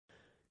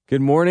Good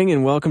morning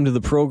and welcome to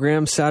the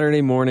program.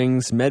 Saturday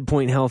mornings,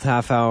 MedPoint Health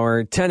Half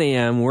Hour, 10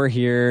 a.m. We're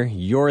here.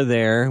 You're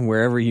there,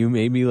 wherever you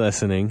may be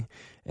listening.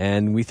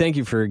 And we thank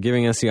you for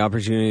giving us the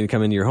opportunity to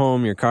come into your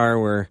home, your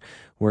car,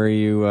 where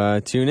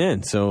you tune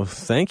in. So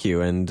thank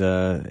you. And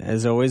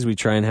as always, we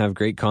try and have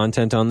great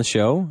content on the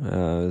show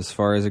as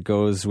far as it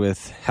goes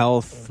with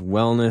health,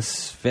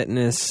 wellness,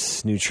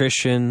 fitness,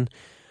 nutrition.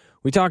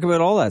 We talk about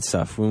all that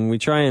stuff when we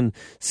try and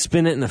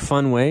spin it in a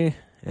fun way.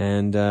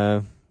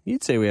 And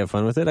you'd say we have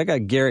fun with it. I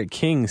got Garrett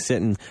King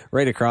sitting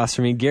right across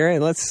from me.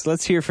 Garrett,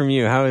 let's hear from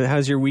you.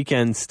 How's your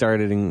weekend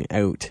starting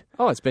out?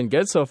 Oh, it's been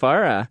good so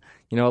far. A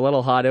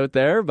little hot out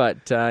there,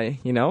 but,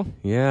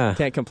 yeah,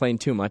 can't complain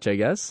too much, I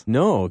guess.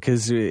 No,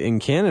 because in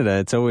Canada,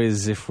 it's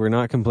always, if we're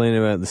not complaining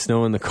about the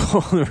snow and the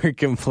cold, we're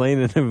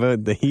complaining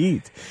about the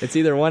heat. It's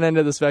either one end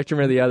of the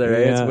spectrum or the other,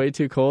 right? Yeah. It's way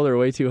too cold or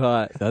way too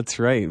hot. That's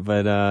right,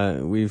 but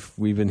we've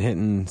been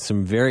hitting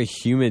some very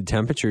humid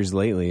temperatures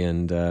lately,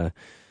 and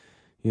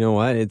you know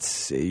what?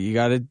 It's you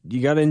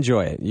gotta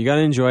enjoy it. You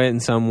gotta enjoy it in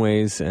some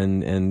ways,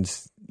 and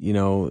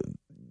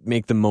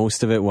make the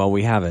most of it while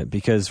we have it.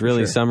 Because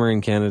really, Sure. Summer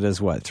in Canada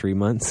is what, 3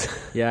 months?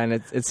 Yeah, and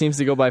it seems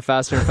to go by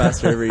faster and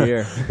faster every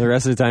year. The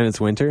rest of the time, it's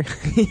winter.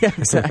 Yeah,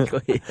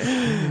 exactly.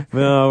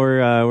 No,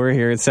 we're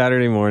here. It's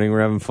Saturday morning.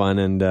 We're having fun,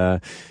 and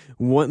the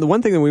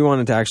one thing that we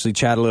wanted to actually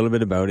chat a little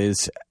bit about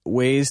is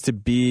ways to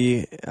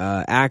be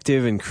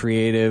active and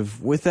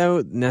creative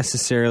without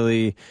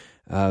necessarily,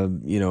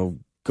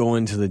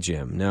 going to the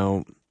gym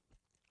now,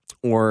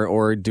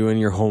 or doing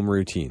your home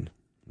routine,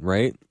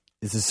 right?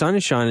 As the sun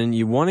is shining,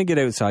 you want to get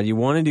outside, you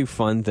want to do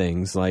fun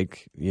things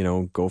like,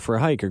 go for a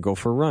hike or go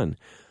for a run.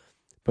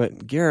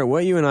 But Garrett,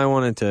 what you and I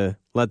wanted to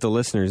let the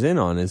listeners in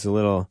on is a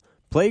little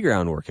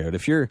playground workout.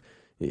 If you're,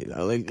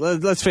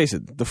 let's face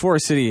it, the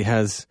Forest City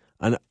has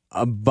an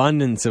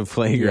abundance of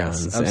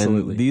playgrounds. Yes,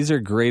 absolutely. And these are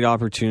great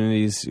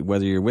opportunities,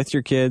 whether you're with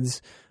your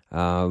kids,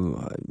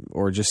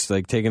 or just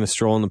like taking a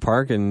stroll in the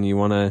park and you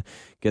want to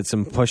get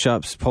some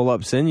push-ups,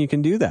 pull-ups in, you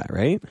can do that,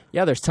 right?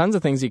 Yeah, there's tons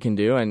of things you can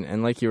do.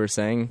 And like you were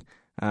saying,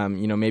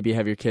 maybe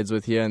have your kids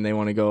with you and they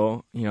want to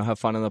go, have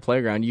fun on the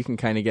playground. You can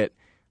kind of get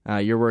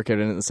your workout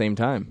in at the same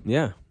time.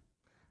 Yeah.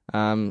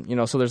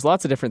 So there's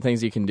lots of different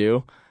things you can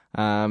do.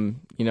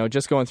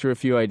 Just going through a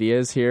few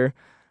ideas here.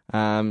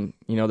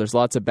 There's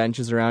lots of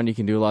benches around. You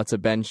can do lots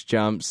of bench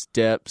jumps,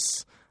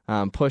 dips,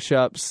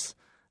 push-ups.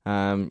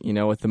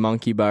 With the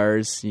monkey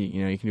bars,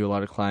 you can do a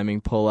lot of climbing,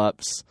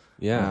 pull-ups,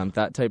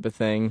 that type of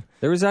thing.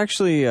 There was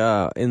actually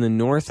in the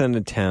north end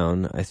of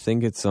town, I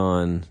think it's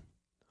on,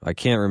 I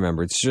can't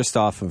remember, it's just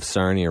off of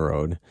Sarnia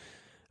Road,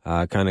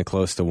 kind of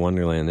close to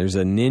Wonderland. There's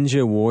a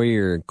Ninja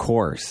Warrior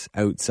course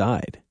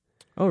outside.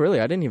 Oh, really?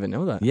 I didn't even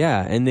know that.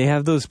 Yeah, and they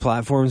have those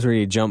platforms where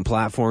you jump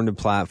platform to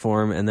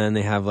platform, and then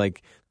they have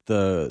like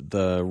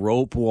the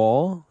rope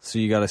wall, so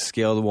you got to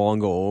scale the wall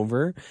and go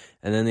over,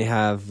 and then they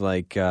have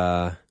like...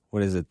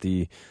 what is it?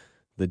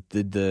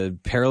 The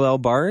parallel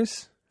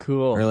bars?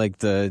 Cool. Or like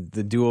the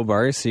dual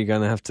bars, so you're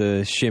gonna have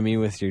to shimmy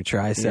with your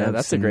triceps. Yeah,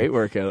 that's a great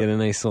workout. Get a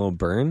nice little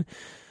burn.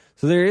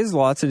 So there is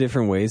lots of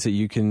different ways that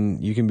you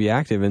can be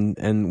active,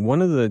 and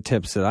one of the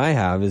tips that I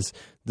have is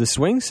the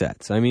swing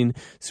sets. I mean,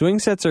 swing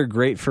sets are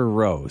great for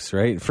rows,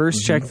 right?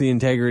 First, check the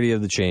integrity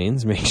of the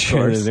chains, make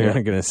sure that they're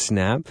not going to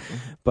snap.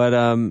 But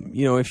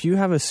if you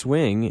have a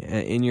swing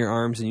in your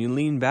arms and you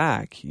lean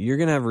back, you're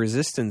going to have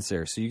resistance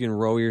there, so you can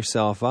row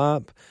yourself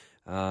up.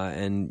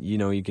 And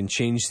you can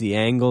change the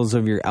angles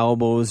of your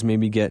elbows,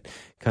 maybe get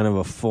kind of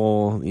a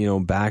full,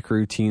 back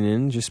routine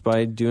in just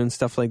by doing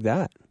stuff like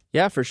that.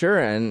 Yeah, for sure.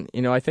 And,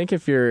 I think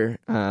if you're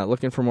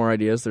looking for more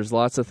ideas, there's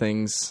lots of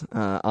things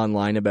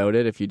online about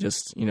it. If you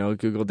just,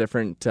 Google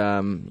different,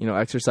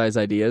 exercise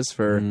ideas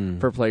for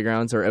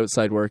playgrounds or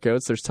outside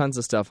workouts, there's tons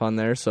of stuff on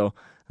there. So,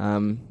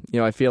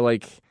 I feel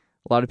like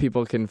a lot of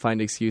people can find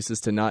excuses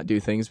to not do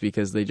things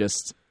because they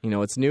just,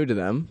 it's new to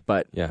them.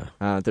 But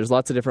there's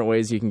lots of different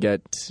ways you can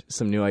get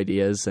some new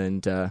ideas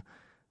and,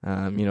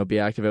 be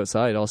active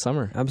outside all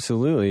summer.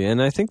 Absolutely.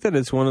 And I think that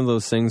it's one of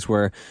those things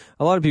where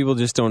a lot of people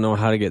just don't know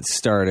how to get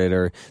started,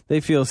 or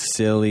they feel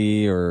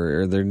silly,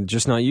 or they're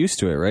just not used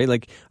to it, right?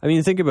 Like, I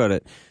mean, think about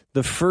it.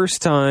 The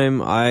first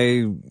time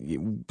I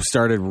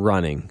started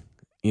running,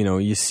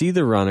 you see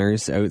the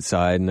runners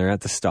outside and they're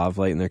at the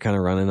stoplight and they're kind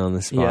of running on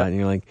the spot, and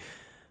you're like,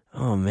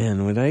 oh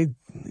man,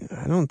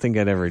 I don't think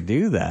I'd ever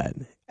do that.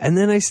 And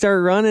then I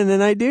start running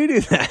and I do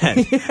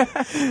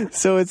that.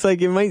 So it's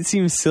like, it might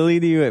seem silly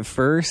to you at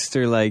first,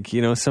 or like,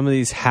 some of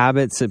these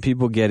habits that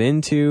people get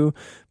into,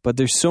 but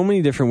there's so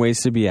many different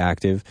ways to be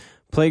active.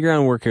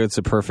 Playground workout's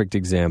a perfect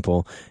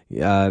example.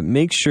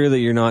 Make sure that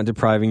you're not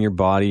depriving your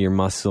body, your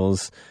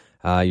muscles,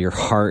 your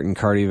heart and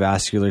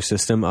cardiovascular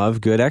system of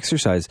good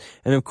exercise.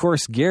 And of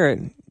course, Garrett,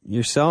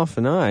 yourself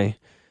and I,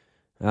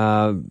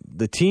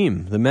 the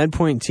team, the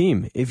MedPoint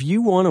team, if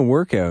you want to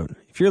work out,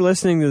 if you're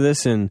listening to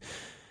this in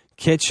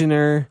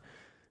Kitchener,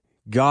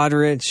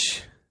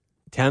 Goderich,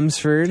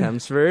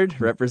 Temsford,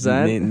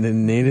 represent the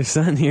native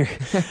son here,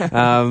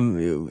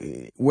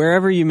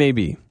 wherever you may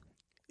be,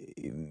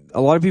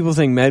 a lot of people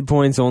think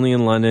MedPoint's only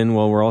in London.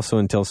 Well, we're also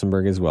in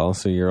Tillsonburg as well,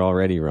 so you're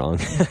already wrong.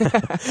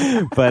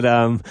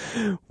 But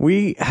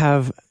we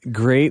have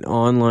great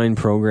online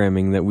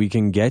programming that we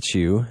can get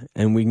you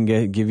and we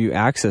can give you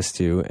access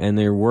to, and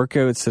they're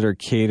workouts that are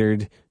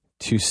catered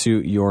to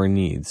suit your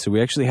needs. So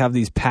we actually have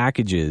these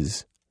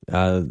packages,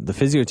 the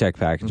Physiotech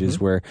packages,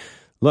 where,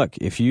 look,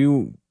 if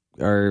you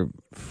are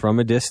from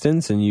a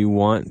distance and you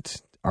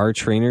want our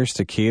trainers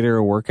to cater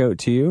a workout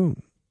to you,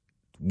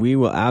 we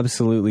will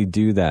absolutely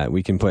do that.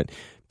 We can put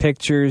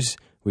pictures,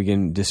 we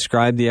can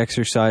describe the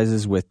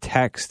exercises with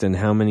text and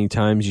how many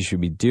times you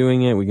should be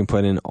doing it. We can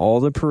put in all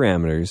the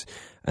parameters,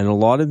 and a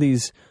lot of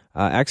these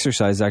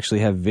exercises actually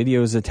have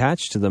videos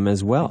attached to them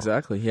as well.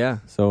 Exactly, yeah.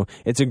 So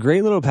it's a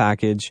great little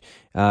package.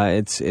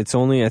 It's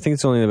only, I think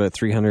it's only about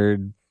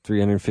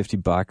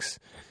 $350.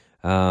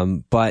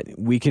 But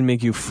we can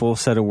make you a full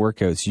set of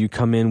workouts. You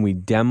come in, we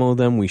demo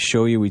them, we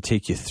show you, we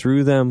take you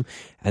through them,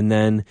 and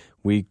then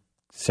we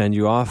send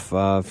you off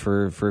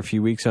for a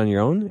few weeks on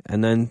your own.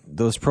 And then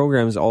those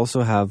programs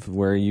also have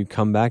where you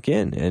come back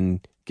in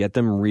and get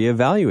them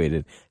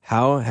reevaluated.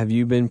 How have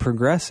you been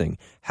progressing?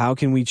 How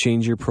can we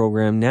change your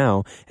program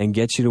now and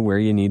get you to where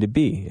you need to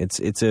be?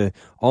 It's a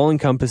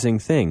all-encompassing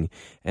thing.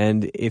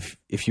 And if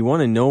you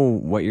want to know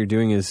what you're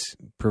doing is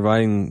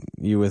providing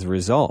you with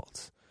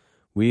results,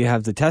 we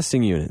have the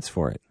testing units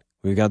for it.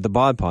 We've got the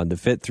BodPod, the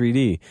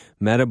Fit3D,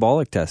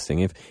 metabolic testing.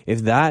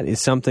 If that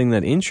is something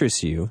that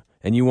interests you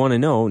and you want to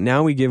know,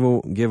 now we give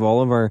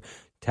all of our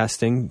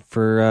testing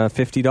for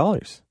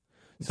 $50.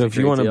 So if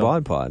you want a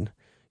BodPod,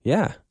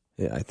 yeah,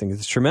 I think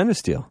it's a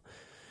tremendous deal.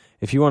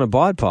 If you want a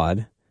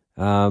BodPod,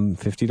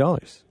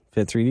 $50.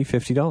 Fit3D,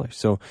 $50.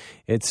 So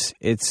it's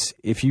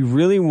if you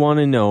really want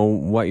to know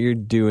what you're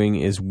doing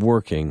is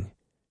working,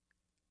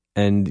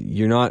 and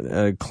you're not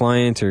a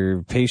client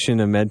or patient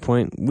of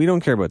MedPoint, we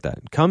don't care about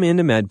that. Come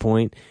into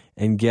MedPoint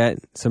and get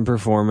some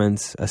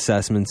performance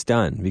assessments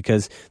done,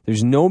 because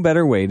there's no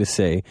better way to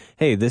say,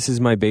 hey, this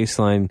is my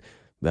baseline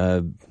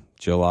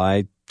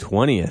July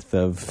 20th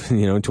of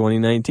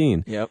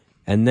 2019. Yep.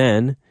 And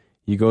then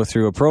you go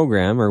through a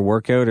program or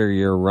workout, or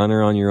you're a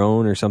runner on your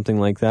own or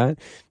something like that.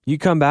 You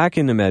come back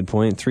into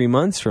MedPoint 3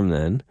 months from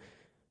then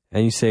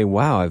and you say,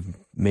 wow, I've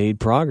made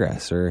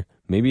progress, or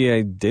maybe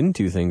I didn't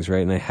do things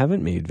right and I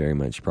haven't made very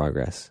much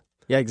progress.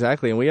 Yeah,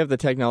 exactly. And we have the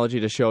technology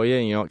to show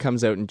you. It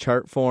comes out in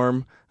chart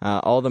form,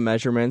 all the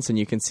measurements, and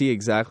you can see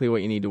exactly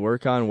what you need to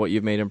work on, what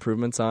you've made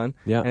improvements on.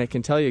 Yeah. And it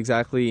can tell you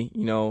exactly,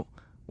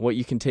 what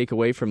you can take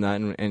away from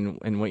that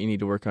and what you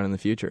need to work on in the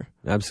future.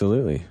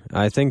 Absolutely.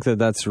 I think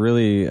that's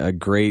really a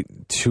great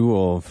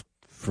tool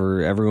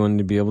for everyone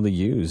to be able to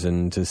use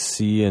and to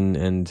see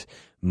and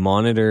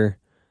monitor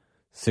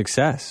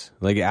success.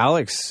 Like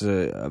Alex,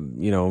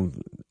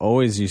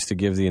 always used to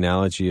give the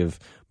analogy of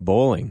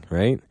bowling,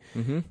 right?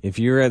 Mm-hmm. If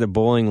you're at a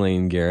bowling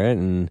lane, Garrett,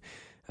 and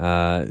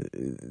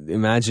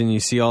imagine you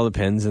see all the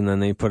pins and then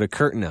they put a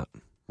curtain up,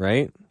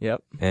 right?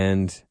 Yep.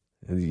 And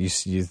you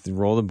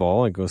roll the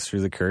ball, it goes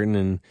through the curtain,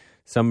 and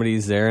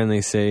somebody's there and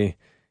they say,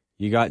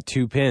 you got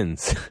 2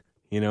 pins.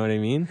 You know what I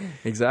mean?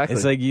 Exactly.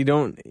 It's like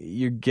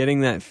you're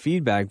getting that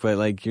feedback, but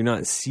like you're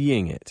not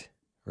seeing it,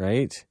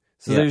 right?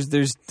 So yeah.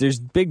 there's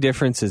big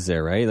differences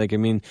there, right? Like, I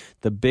mean,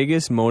 the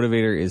biggest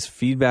motivator is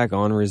feedback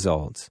on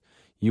results.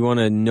 You want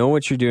to know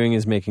what you're doing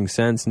is making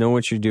sense, know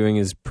what you're doing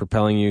is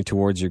propelling you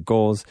towards your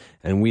goals,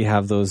 and we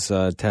have those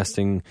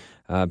testing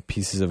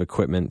pieces of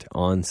equipment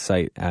on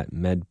site at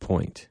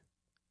MedPoint,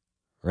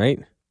 right?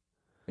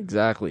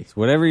 Exactly. So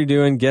whatever you're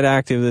doing, get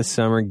active this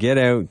summer, get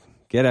out,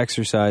 get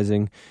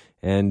exercising,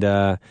 and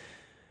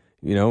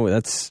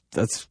that's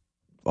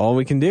all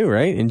we can do,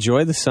 right?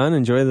 Enjoy the sun,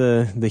 enjoy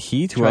the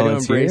heat while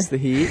it's here. Try to embrace the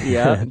heat,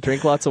 yeah.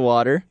 Drink lots of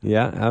water.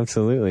 Yeah,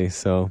 absolutely.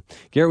 So,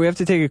 Garrett, we have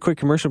to take a quick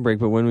commercial break,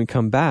 but when we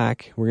come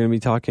back, we're going to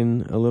be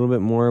talking a little bit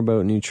more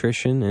about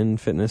nutrition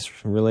and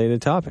fitness-related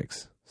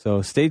topics.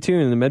 So stay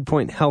tuned in the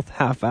MedPoint Health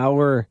Half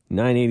Hour,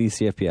 980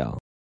 CFPL.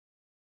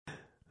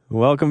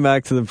 Welcome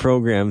back to the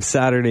program,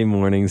 Saturday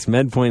mornings,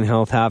 MedPoint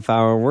Health Half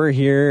Hour. We're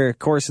here, of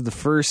course, at the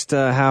first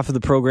half of the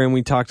program.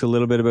 We talked a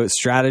little bit about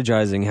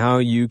strategizing, how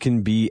you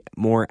can be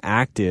more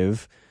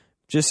active,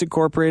 just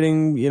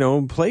incorporating,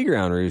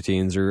 playground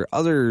routines or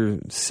other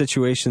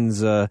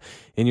situations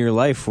in your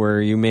life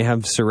where you may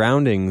have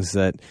surroundings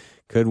that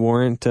could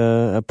warrant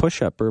a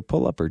push-up or a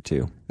pull-up or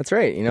two. That's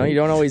right. You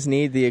don't always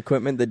need the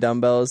equipment, the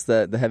dumbbells,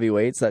 the heavy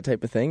weights, that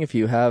type of thing. If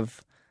you have,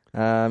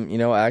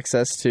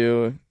 access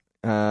to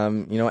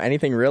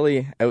anything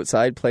really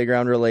outside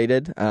playground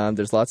related.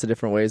 There's lots of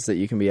different ways that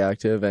you can be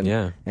active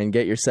and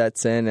get your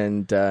sets in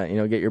and,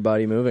 get your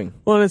body moving.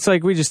 Well, and it's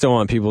like, we just don't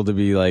want people to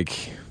be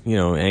like,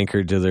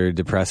 anchored to their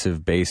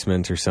depressive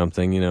basement or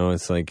something.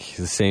 It's like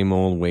the same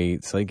old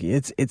weights. Like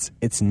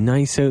it's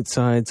nice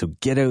outside. So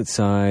get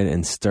outside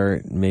and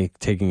start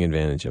taking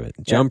advantage of it.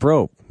 Jump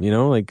rope,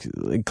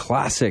 like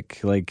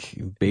classic, like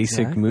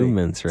basic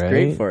movements, right? It's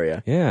great for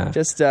you. Yeah.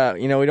 Just,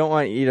 we don't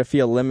want you to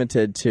feel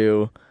limited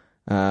to,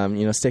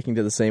 sticking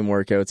to the same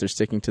workouts or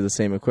sticking to the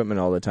same equipment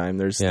all the time.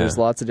 There's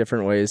lots of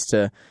different ways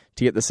to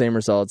get the same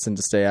results and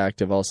to stay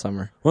active all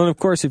summer. Well, and of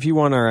course, if you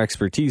want our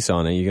expertise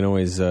on it, you can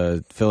always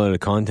fill out a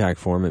contact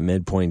form at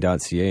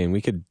midpoint.ca, and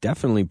we could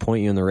definitely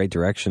point you in the right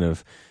direction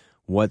of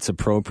what's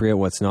appropriate,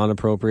 what's not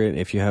appropriate.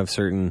 If you have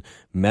certain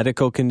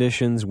medical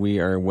conditions, we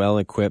are well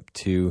equipped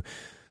to,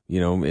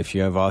 if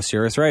you have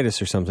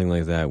osteoarthritis or something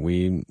like that,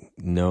 we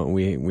know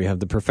we have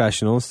the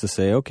professionals to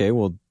say, okay,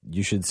 well,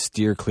 you should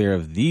steer clear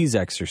of these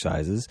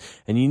exercises,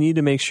 and you need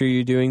to make sure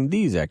you're doing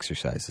these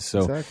exercises. So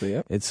exactly,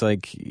 yep. It's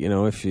like,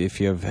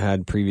 if you have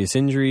had previous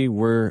injury,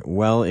 we're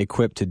well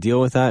equipped to deal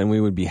with that, and we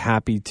would be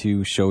happy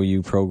to show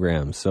you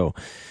programs. So,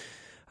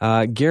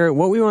 Garrett,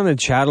 what we want to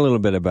chat a little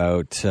bit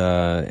about,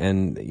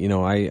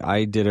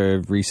 I did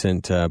a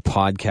recent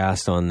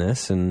podcast on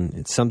this, and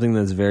it's something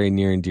that's very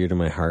near and dear to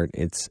my heart.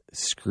 It's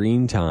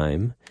screen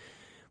time.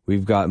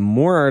 We've got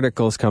more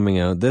articles coming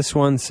out. This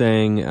one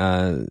saying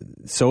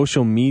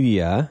social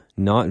media,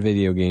 not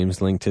video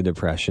games, linked to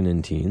depression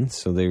in teens.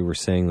 So they were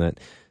saying that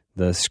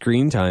the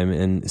screen time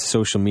and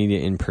social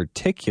media in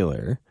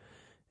particular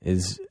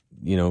is,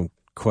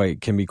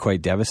 can be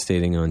quite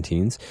devastating on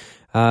teens.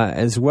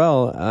 As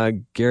well,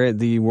 Garrett,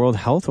 the World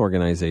Health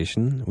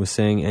Organization was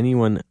saying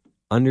anyone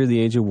under the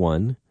age of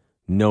 1,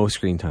 no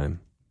screen time.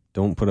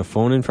 Don't put a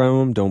phone in front of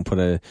them. Don't put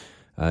a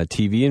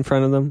TV in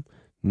front of them.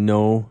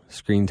 No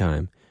screen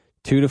time.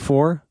 2 to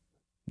 4,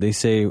 they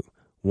say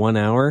 1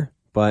 hour,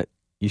 but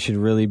you should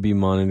really be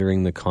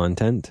monitoring the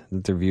content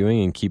that they're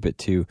viewing and keep it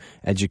to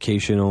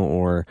educational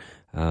or,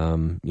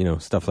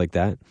 stuff like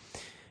that.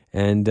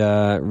 And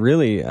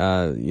really,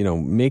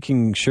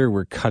 making sure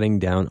we're cutting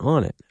down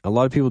on it. A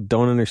lot of people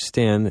don't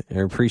understand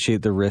or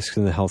appreciate the risks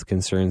and the health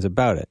concerns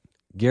about it.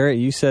 Garrett,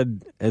 you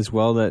said as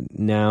well that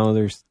now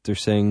they're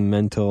saying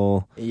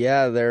mental...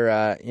 Yeah,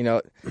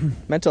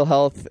 mental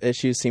health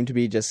issues seem to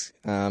be just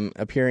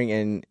appearing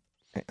in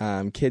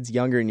kids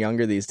younger and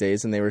younger these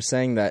days. And they were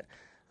saying that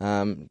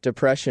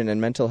depression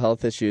and mental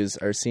health issues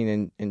are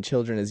seen in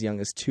children as young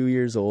as 2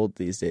 years old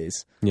these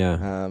days. Yeah.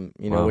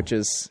 Wow. Which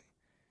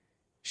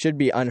should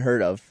be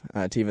unheard of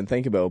to even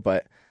think about.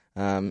 But,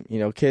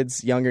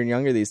 kids younger and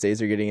younger these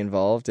days are getting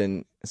involved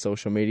in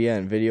social media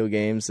and video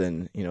games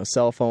and,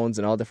 cell phones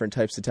and all different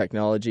types of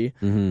technology.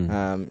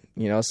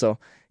 Mm-hmm. So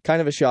kind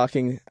of a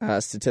shocking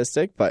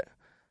statistic, but,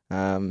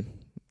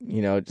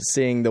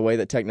 seeing the way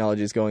that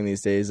technology is going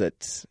these days,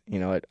 it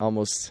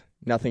almost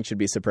nothing should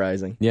be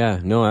surprising. Yeah,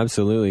 no,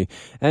 absolutely.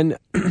 And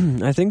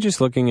I think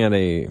just looking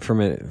at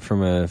from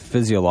a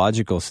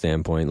physiological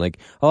standpoint, like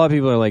a lot of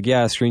people are like,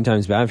 yeah, screen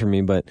time's bad for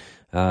me, but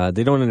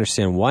they don't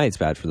understand why it's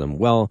bad for them.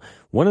 Well,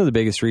 one of the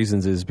biggest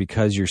reasons is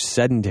because you're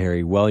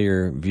sedentary while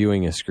you're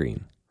viewing a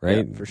screen,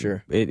 right? Yeah, for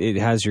sure. It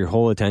has your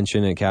whole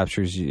attention. It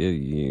captures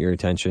your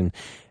attention,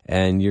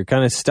 and you're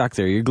kind of stuck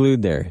there. You're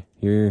glued there.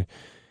 You're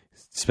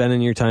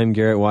spending your time,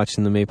 Garrett,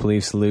 watching the Maple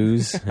Leafs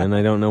lose, and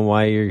I don't know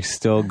why you're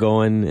still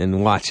going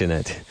and watching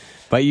it,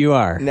 but you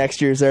are.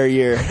 Next year's our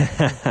year.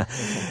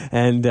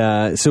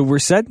 And so we're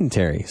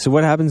sedentary. So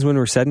what happens when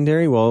we're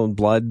sedentary? Well,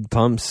 blood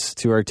pumps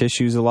to our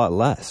tissues a lot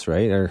less,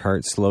 right? Our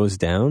heart slows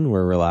down.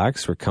 We're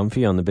relaxed. We're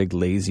comfy on the big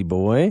lazy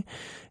boy.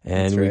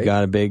 And we've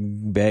got a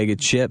big bag of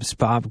chips,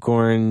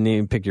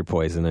 popcorn, pick your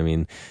poison. I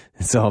mean,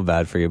 it's all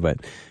bad for you, but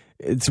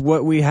it's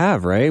what we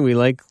have, right? We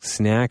like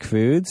snack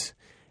foods.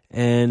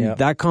 And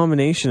that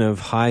combination of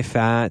high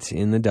fat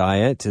in the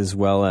diet as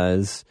well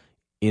as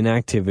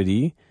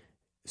inactivity,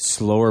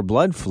 slower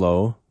blood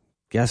flow,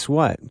 guess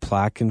what?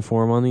 Plaque can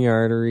form on the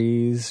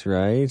arteries,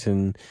 right?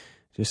 And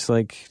just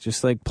like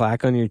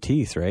plaque on your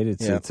teeth, right?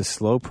 It's a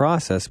slow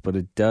process, but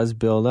it does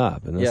build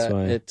up. And that's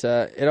why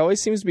it always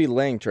seems to be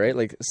linked, right?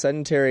 Like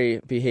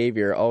sedentary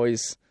behavior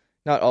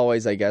not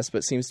always, I guess,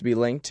 but seems to be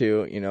linked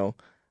to,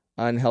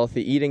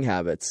 unhealthy eating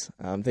habits.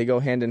 They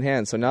go hand in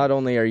hand. So not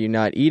only are you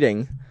not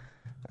eating,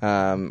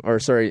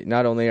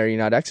 not only are you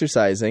not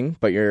exercising,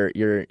 but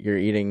you're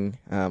eating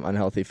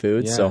unhealthy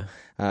foods. Yeah. So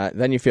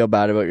then you feel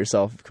bad about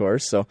yourself, of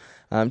course. So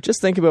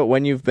just think about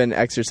when you've been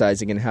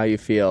exercising and how you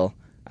feel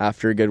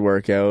after a good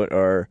workout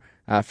or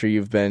after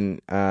you've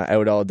been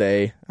out all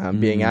day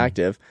being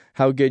active,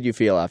 how good you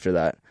feel after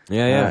that.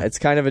 Yeah. It's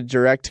kind of a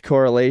direct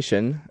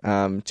correlation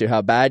to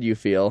how bad you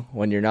feel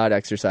when you're not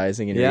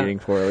exercising and you're eating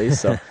poorly.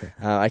 So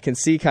I can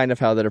see kind of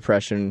how the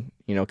depression,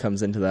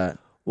 comes into that.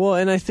 Well,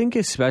 and I think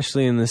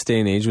especially in this day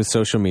and age with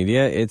social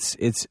media,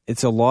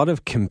 it's a lot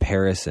of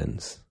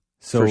comparisons.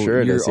 So for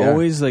sure you're is, yeah.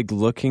 always like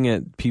looking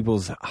at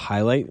people's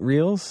highlight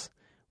reels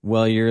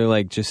while you're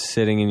like just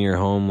sitting in your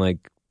home,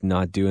 like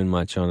not doing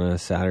much on a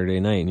Saturday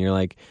night. And you're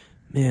like,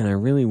 man, I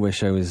really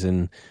wish I was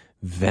in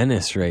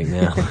Venice right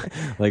now,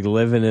 like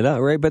living it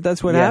up, right? But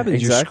that's what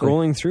happens. Exactly. You're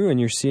scrolling through and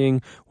you're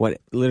seeing what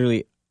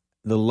literally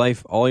the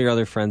life all your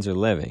other friends are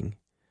living.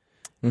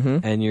 Mm-hmm.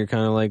 And you're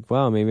kind of like,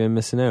 wow, maybe I'm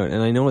missing out.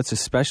 And I know it's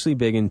especially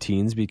big in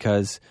teens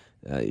because,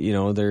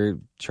 they're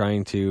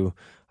trying to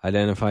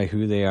identify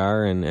who they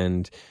are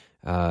and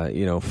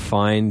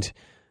find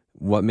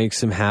what makes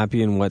them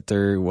happy and what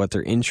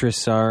their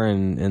interests are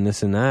and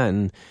this and that.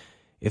 And,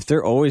 if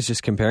they're always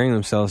just comparing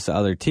themselves to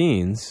other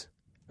teens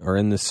or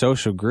in the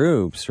social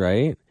groups,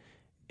 right,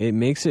 it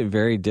makes it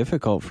very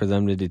difficult for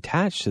them to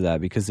detach to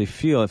that because they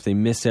feel if they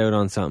miss out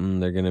on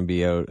something, they're going to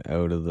be out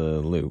of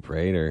the loop,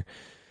 right? Or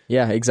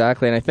yeah,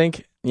 exactly. And I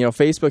think,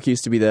 Facebook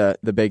used to be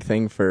the big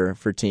thing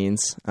for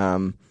teens.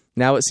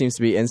 Now it seems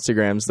to be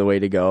Instagram's the way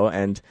to go.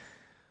 And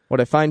what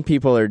I find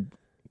people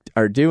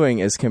are doing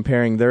is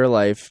comparing their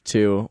life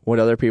to what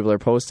other people are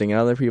posting,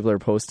 and other people are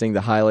posting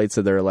the highlights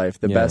of their life,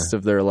 the best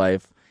of their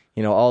life,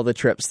 all the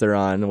trips they're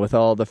on with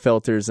all the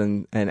filters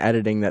and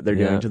editing that they're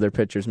doing to their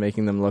pictures,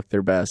 making them look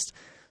their best.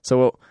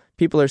 So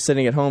people are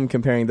sitting at home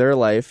comparing their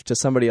life to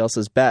somebody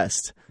else's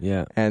best.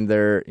 Yeah. And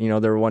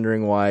they're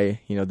wondering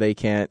why, they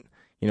can't,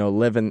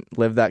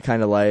 live that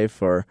kind of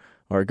life or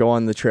go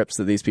on the trips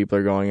that these people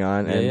are going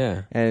on.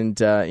 And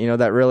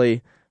that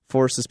really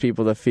forces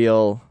people to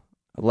feel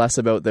less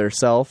about their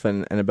self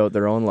and about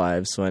their own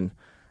lives when,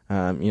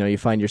 you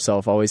find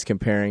yourself always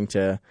comparing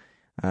to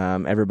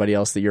everybody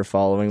else that you're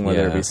following,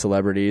 whether it be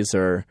celebrities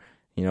or,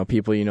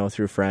 people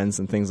through friends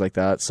and things like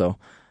that. So,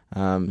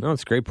 no,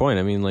 it's a great point.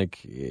 I mean,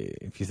 like,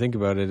 if you think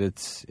about it,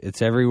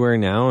 it's everywhere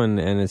now, and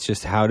it's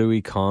just how do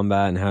we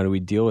combat and how do we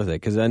deal with it?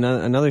 Because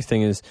another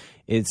thing is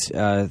it's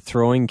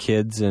throwing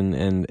kids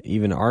and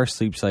even our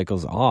sleep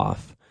cycles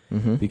off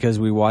because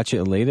we watch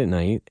it late at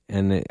night,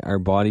 and our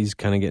body's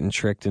kind of getting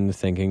tricked into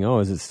thinking, oh,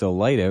 is it still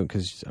light out?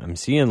 Because I'm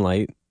seeing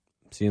light,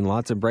 seeing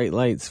lots of bright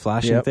lights,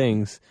 flashing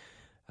things.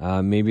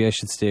 Maybe I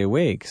should stay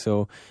awake.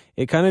 So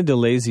it kind of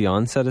delays the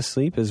onset of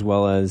sleep as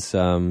well as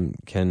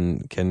can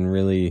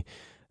really...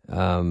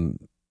 because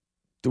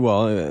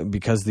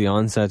the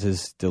onset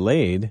is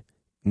delayed,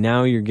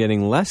 now you're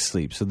getting less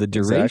sleep. So the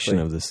duration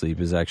of the sleep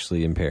is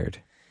actually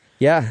impaired.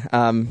 Yeah.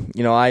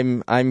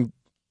 I'm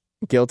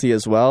guilty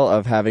as well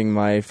of having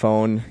my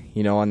phone,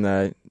 on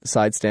the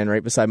side stand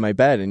right beside my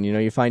bed. And,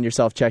 you find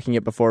yourself checking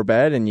it before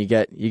bed and you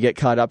get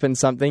caught up in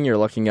something. You're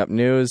looking up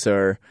news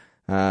or,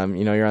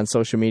 you're on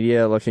social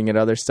media looking at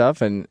other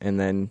stuff. And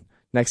then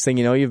next thing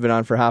you know, you've been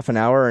on for half an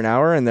hour,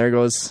 and there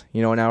goes,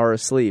 an hour of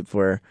sleep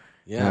where,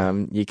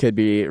 you could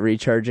be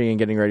recharging and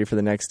getting ready for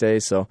the next day.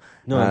 So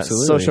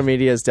social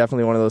media is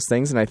definitely one of those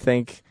things. And I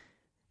think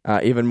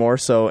even more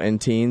so in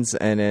teens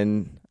and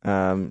in,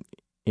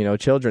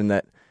 children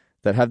that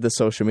have the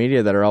social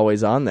media that are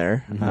always on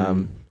there,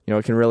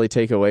 it can really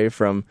take away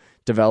from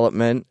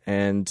development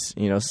and,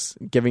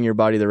 giving your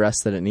body the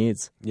rest that it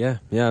needs. Yeah,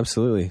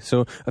 absolutely.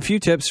 So a few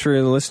tips for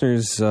the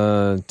listeners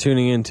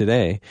tuning in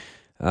today.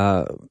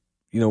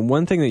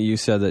 One thing that you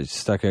said that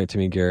stuck out to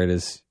me, Garrett,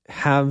 is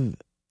have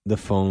the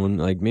phone,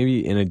 like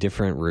maybe in a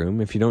different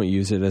room. If you don't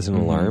use it as an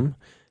alarm,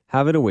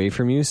 have it away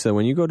from you. So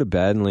when you go to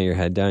bed and lay your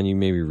head down, you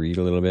maybe read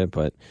a little bit,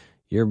 but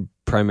you're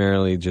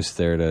primarily just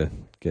there to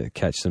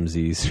catch some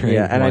Z's. Right?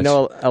 Yeah. And I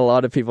know a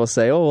lot of people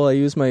say, oh, well, I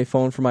use my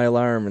phone for my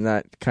alarm and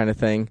that kind of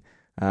thing.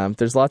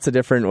 There's lots of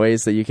different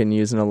ways that you can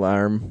use an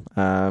alarm,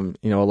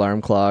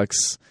 alarm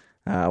clocks,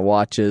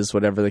 watches,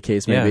 whatever the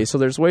case may be. So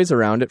there's ways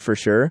around it for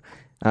sure.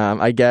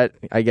 I get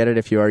it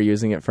if you are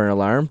using it for an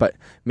alarm, but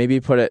maybe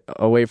put it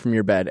away from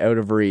your bed, out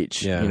of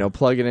reach.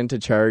 Plug it into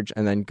charge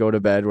and then go to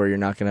bed where you're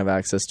not going to have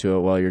access to it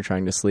while you're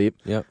trying to sleep.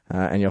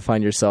 And you'll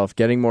find yourself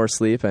getting more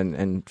sleep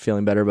and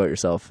feeling better about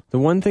yourself. The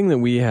one thing that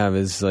we have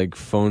is like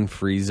phone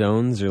free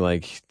zones or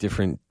like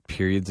different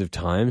periods of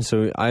time.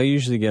 So I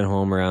usually get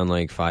home around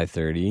like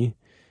 5:30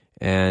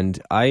 and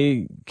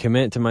I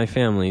commit to my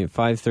family at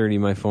 5:30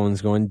 my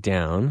phone's going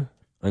down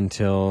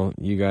until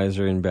you guys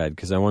are in bed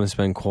because I want to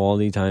spend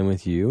quality time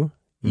with you,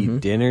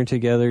 eat dinner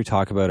together,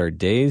 talk about our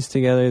days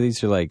together.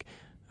 These are like,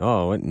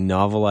 oh, what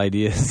novel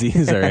ideas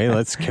these are, right?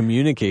 Let's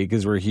communicate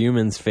because we're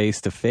humans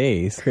face to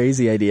face.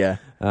 Crazy idea.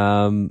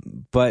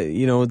 But,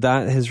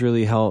 that has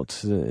really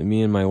helped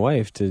me and my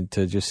wife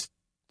to just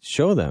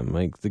show them.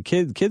 Like the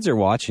kids are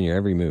watching your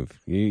every move.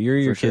 You're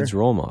your kid's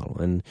role model.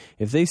 And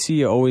if they see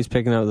you always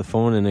picking up the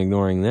phone and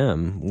ignoring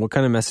them, what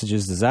kind of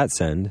messages does that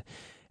send?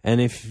 And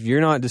if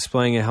you're not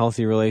displaying a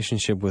healthy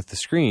relationship with the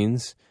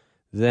screens,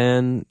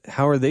 then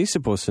how are they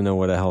supposed to know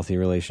what a healthy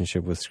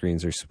relationship with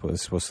screens are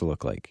supposed to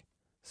look like?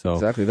 So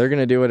exactly. They're going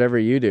to do whatever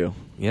you do.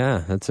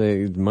 Yeah, that's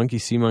a monkey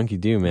see, monkey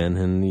do, man.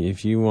 And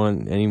if you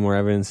want any more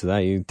evidence of that,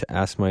 you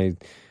ask my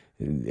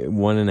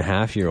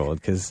 1.5-year-old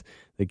because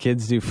the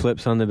kids do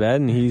flips on the bed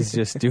and he's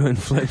just doing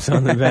flips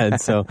on the bed.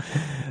 So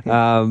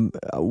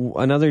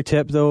another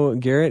tip though,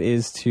 Garrett,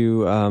 is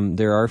to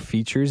there are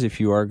features if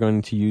you are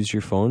going to use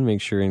your phone,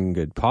 make sure in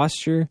good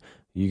posture.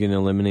 You can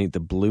eliminate the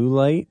blue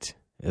light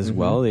as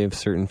well. They have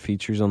certain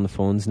features on the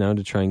phones now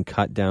to try and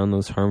cut down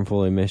those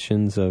harmful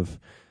emissions of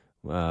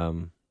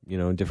different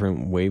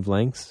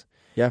wavelengths.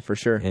 Yeah, for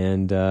sure.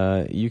 And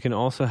you can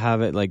also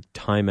have it like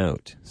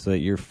timeout so that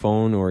your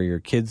phone or your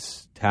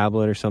kid's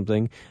tablet or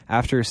something,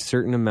 after a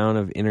certain amount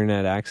of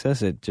internet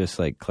access, it just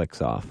like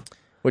clicks off.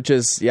 Which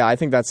is, I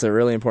think that's a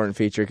really important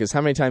feature because how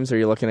many times are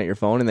you looking at your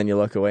phone and then you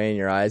look away and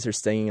your eyes are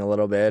stinging a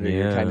little bit or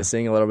you're kind of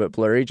seeing a little bit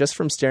blurry just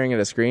from staring at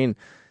a screen.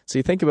 So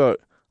you think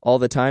about all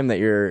the time that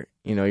you're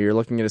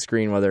looking at a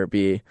screen, whether it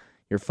be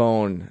your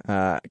phone,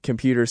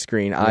 computer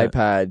screen,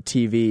 iPad,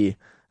 TV,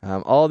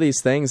 all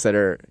these things that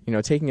are,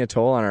 taking a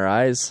toll on our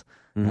eyes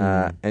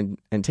and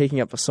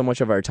taking up so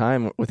much of our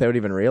time without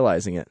even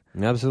realizing it.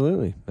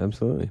 Absolutely.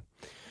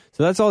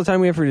 So that's all the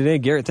time we have for today.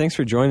 Garrett, thanks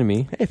for joining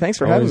me. Hey, thanks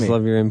for having me. Always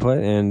love your input,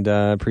 and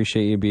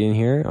appreciate you being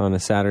here on a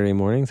Saturday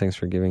morning. Thanks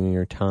for giving me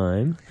your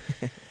time.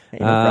 Hey,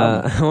 no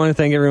problem. I want to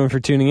thank everyone for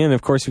tuning in.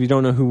 Of course, if you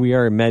don't know who we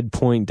are,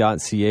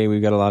 medpoint.ca,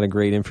 we've got a lot of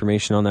great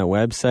information on that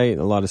website,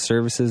 a lot of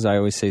services. I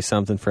always say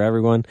something for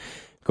everyone.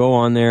 Go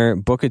on there,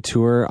 book a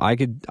tour. I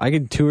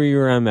could tour you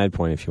around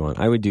MedPoint if you want.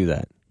 I would do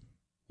that.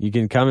 You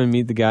can come and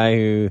meet the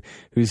guy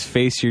whose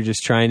face you're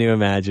just trying to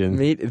imagine.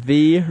 Meet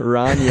the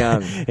Ron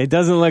Young. It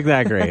doesn't look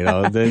that great.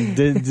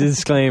 The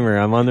disclaimer,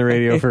 I'm on the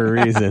radio for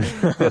a reason.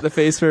 The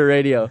face for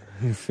radio.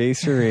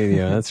 Face for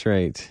radio, that's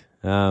right.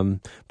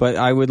 But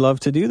I would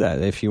love to do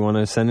that. If you want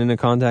to send in a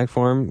contact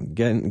form,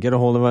 get a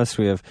hold of us.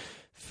 We have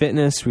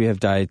fitness, we have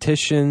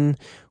dietitian,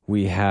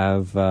 we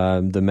have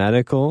the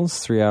medicals,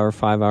 3-hour,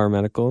 5-hour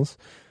medicals.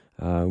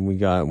 We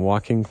got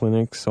walk-in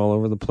clinics all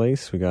over the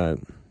place. We got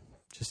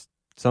just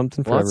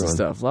something for Lots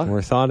everyone. of stuff.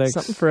 Orthotics.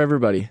 Something for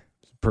everybody.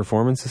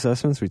 Performance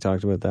assessments, we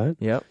talked about that.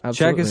 Yep,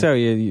 absolutely. Check us out.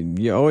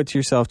 You owe it to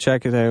yourself.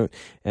 Check it out.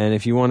 And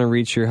if you want to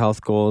reach your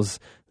health goals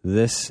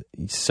this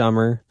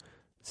summer,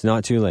 it's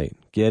not too late.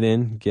 Get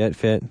in, get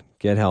fit,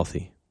 get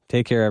healthy.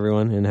 Take care,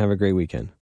 everyone, and have a great weekend.